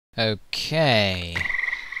Okay,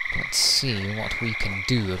 let's see what we can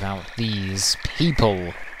do about these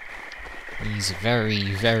people. These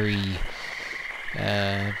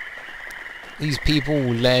these people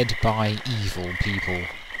led by evil people.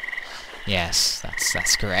 Yes,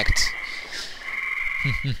 that's correct.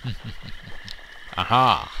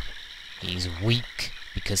 Aha! He's weak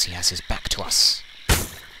because he has his back to us.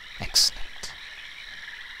 Excellent.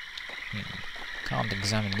 Can't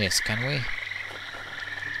examine this, can we?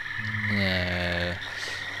 No.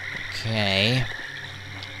 Okay.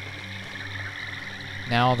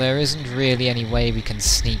 Now, there isn't really any way we can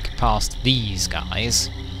sneak past these guys.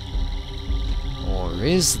 Or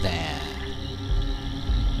is there?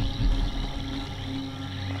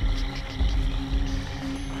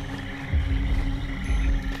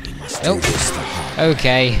 Nope.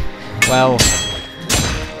 Okay. Well,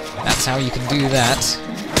 that's how you can do that.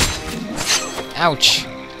 Ouch!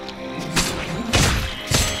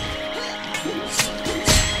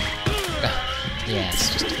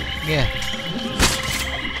 Yes, just... yeah.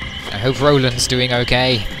 I hope Roland's doing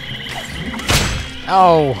okay.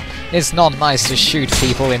 Oh! It's not nice to shoot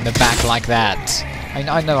people in the back like that.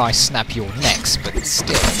 I know I snap your necks, but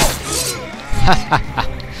still.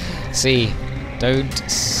 See, don't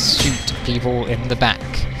shoot people in the back.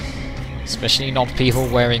 Especially not people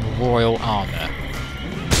wearing royal armor.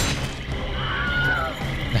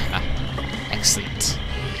 Excellent.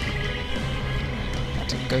 That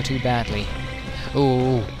didn't go too badly.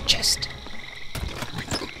 Ooh, chest.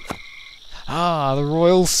 Ah, the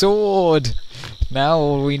royal sword! Now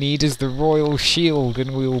all we need is the royal shield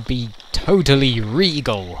and we will be totally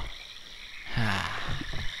regal.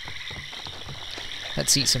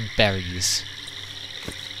 Let's eat some berries.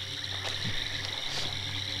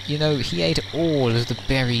 You know, he ate all of the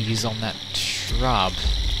berries on that shrub.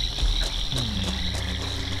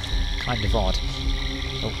 Kind of odd.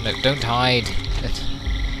 Oh, no, don't hide.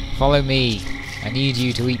 Follow me. I need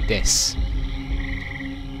you to eat this.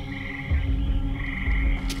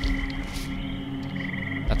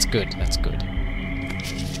 That's good, that's good.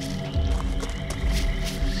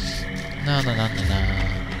 No.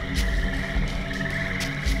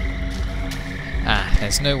 Ah,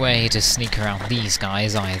 there's no way to sneak around these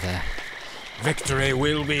guys either. Victory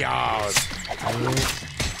will be ours.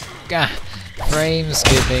 Ah, frame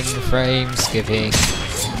skipping.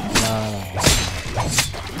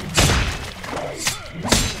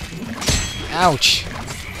 Ouch!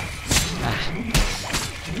 Ah.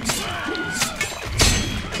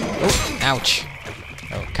 Oh, ouch!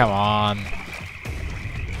 Oh, come on.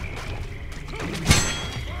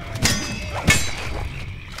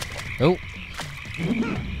 Oh!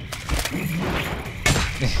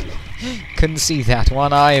 Couldn't see that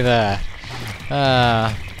one either.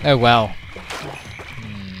 Oh well.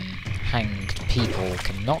 Hanged people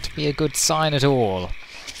cannot be a good sign at all.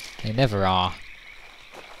 They never are.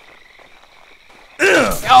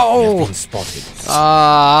 Oh! Spotted.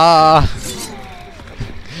 Ah!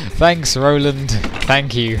 Thanks, Roland.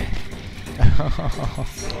 Thank you.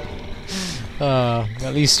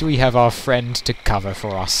 At least we have our friend to cover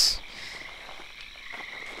for us.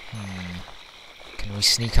 Can we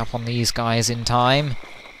sneak up on these guys in time?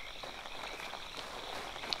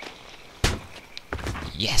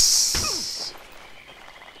 Yes!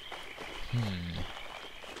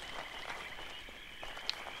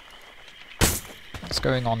 What's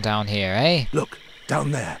going on down here, eh? Look,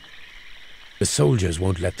 down there. The soldiers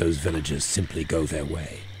won't let those villagers simply go their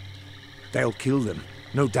way. They'll kill them,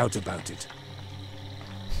 no doubt about it.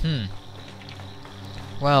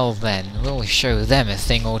 Well then, we'll show them a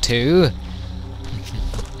thing or two.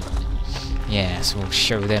 Yes, we'll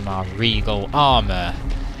show them our regal armor.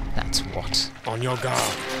 That's what. On your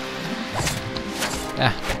guard.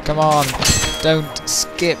 Ah, come on. Don't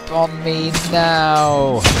skip on me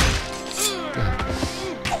now.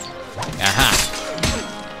 Aha.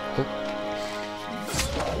 Oh.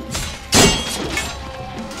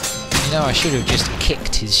 You know, I should have just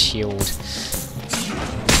kicked his shield.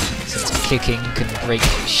 Since kicking can break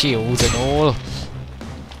shields and all.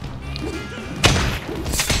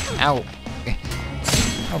 Ow.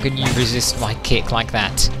 How can you resist my kick like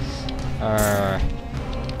that? Oh.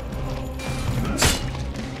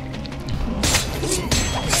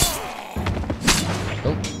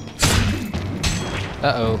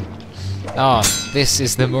 Uh-oh. Oh, this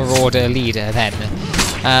is the Marauder leader then.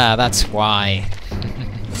 Ah, that's why.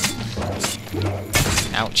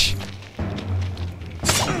 Ouch.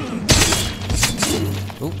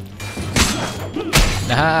 Ooh.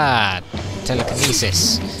 Aha!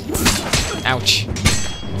 Telekinesis. Ouch.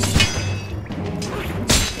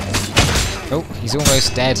 Oh, he's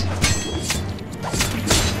almost dead.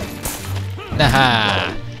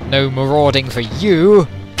 Naha! No marauding for you!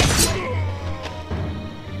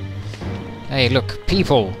 Hey, look,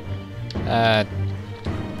 people!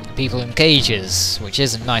 People in cages, which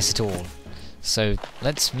isn't nice at all. So,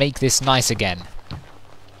 let's make this nice again.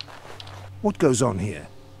 What goes on here?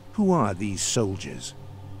 Who are these soldiers?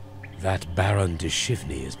 That Baron de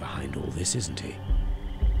Chivny is behind all this, isn't he?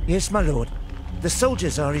 Yes, my lord. The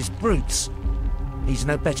soldiers are his brutes. He's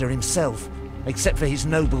no better himself, except for his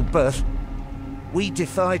noble birth. We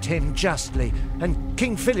defied him justly, and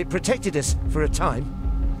King Philip protected us for a time.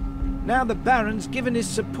 Now the Baron's given his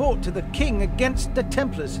support to the King against the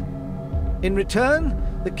Templars. In return,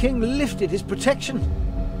 the King lifted his protection.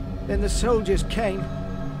 Then the soldiers came.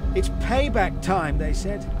 It's payback time, they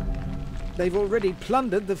said. They've already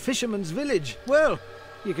plundered the fisherman's village. Well,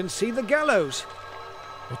 you can see the gallows.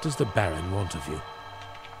 What does the Baron want of you?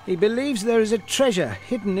 He believes there is a treasure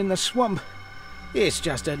hidden in the swamp. It's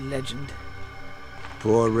just a legend.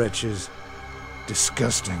 Poor wretches.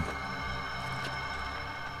 Disgusting.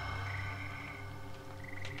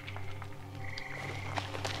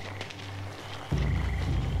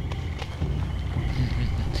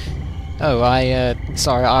 Oh,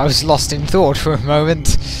 sorry, I was lost in thought for a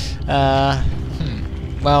moment.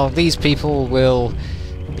 Well, these people will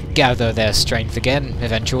gather their strength again,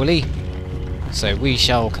 eventually. So we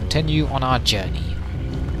shall continue on our journey.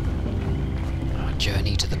 Our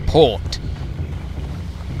journey to the port.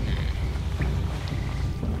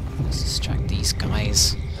 Let's distract these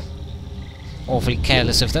guys. Awfully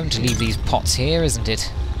careless of them to leave these pots here, isn't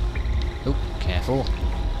it? Oh, careful.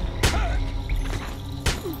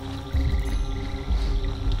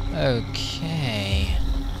 Okay.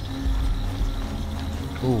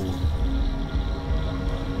 Ooh.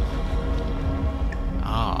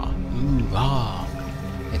 Ah. Ooh, ah.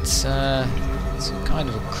 It's kind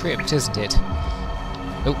of a crypt, isn't it?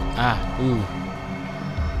 Oh, ah, ooh.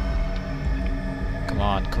 Come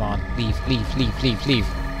on, come on. Leave, leave, leave, leave, leave.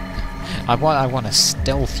 I want to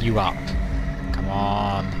stealth you up. Come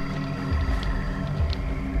on.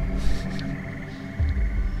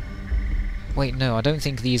 Wait, no, I don't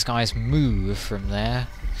think these guys move from there.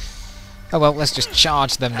 Oh well, let's just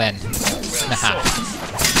charge them then. Haha.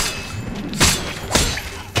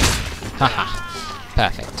 Haha.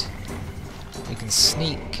 Perfect. We can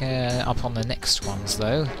sneak up on the next ones,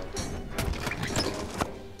 though.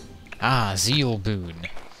 Ah, Zeal Boon.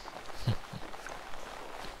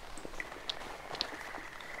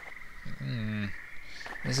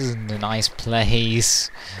 This isn't a nice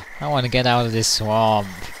place. I want to get out of this swamp.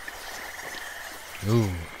 Ooh.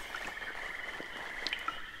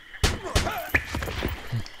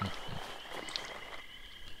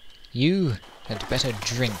 You had better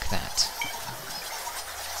drink that.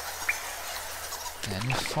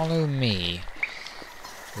 Then follow me.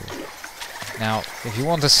 Ooh. Now, if you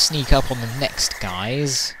want to sneak up on the next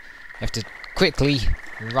guys, you have to quickly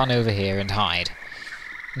run over here and hide.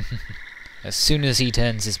 As soon as he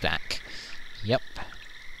turns his back. Yep.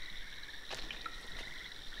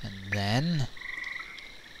 And then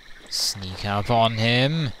sneak up on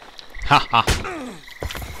him. Ha ha!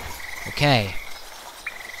 Okay.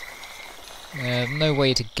 No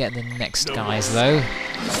way to get the next guys, though.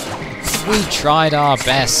 We tried our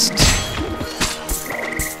best.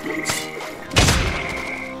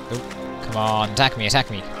 Oh, come on, attack me, attack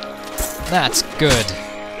me. That's good.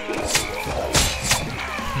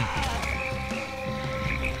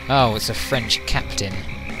 Oh, it's a French captain.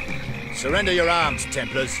 Surrender your arms,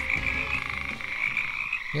 Templars.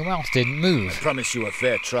 Your mouth didn't move. I promise you a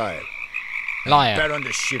fair trial. Liar. Baron de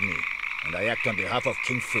Chivny, and I act on behalf of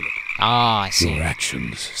King Philip. Ah, I see. Your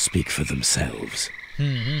actions speak for themselves.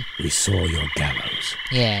 Mm-hmm. We saw your gallows.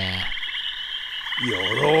 Yeah.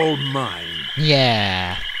 You're all mine.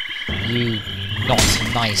 Yeah. You not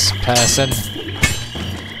nice person.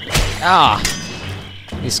 Ah!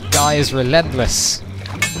 This guy is relentless.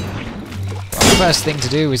 Well, the first thing to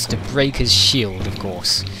do is to break his shield, of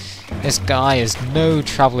course. This guy is no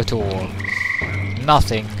trouble at all.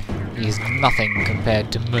 Nothing. He is nothing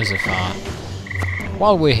compared to Muzaffar.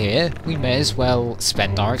 While we're here, we may as well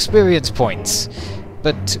spend our experience points.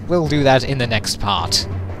 But we'll do that in the next part.